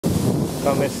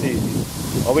Come, let's see.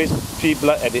 Always pee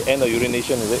blood at the end of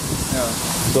urination, is it? Yeah.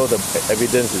 So the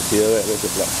evidence is here, right? Where's the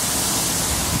blood?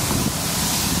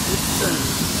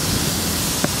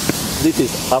 This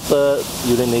is after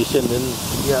urination,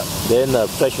 then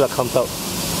fresh blood comes out.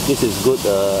 This is good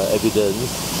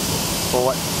evidence. For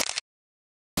what?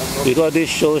 Because this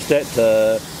shows that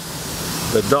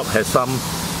the dog has some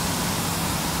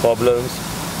problems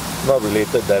not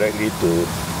related directly to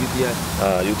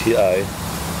UTI,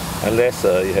 unless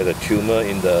it has a tumor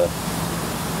in the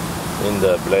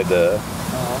bladder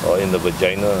or in the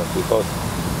vagina, because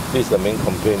this is the main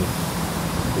complaint.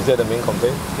 Is that the main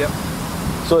complaint? Yep.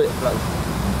 So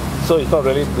it's not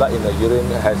really blood in the urine.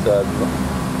 It has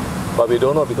but we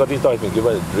don't know because this dog has been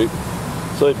given a drip.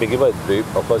 So it's been given a drip.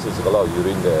 Of course, there's a lot of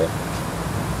urine there.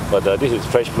 But this is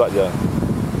fresh blood, yeah.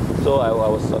 So I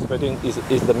was suspecting, is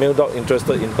the male dog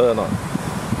interested in her or not?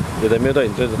 If the male dog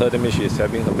interested in her, that means she is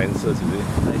having her menses, is it?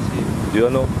 I see. Do you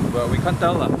know? Well, we can't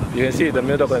tell. You can see the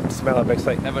male dog can smell her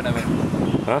backside. Never.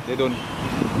 Huh? They don't.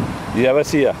 You ever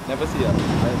see her? Never see her.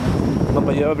 No,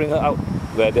 but you ever bring her out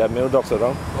where there are male dogs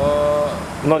around?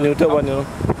 Not neutered one, you know?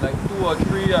 Like 2 or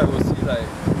 3, I will see like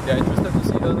they are interested to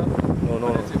see her.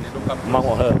 No. If they don't come Mount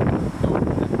on her. No.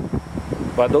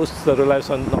 But those sterilized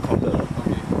ones not counted.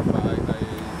 Okay, but I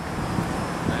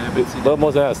haven't seen But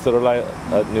most of them are sterilized,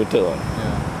 neutered one.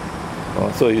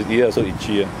 Yeah. So his ear also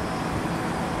itchy.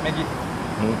 Maggie.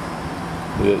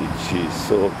 Ear itchy.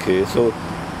 So okay. So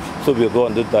we'll go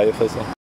on the diet first.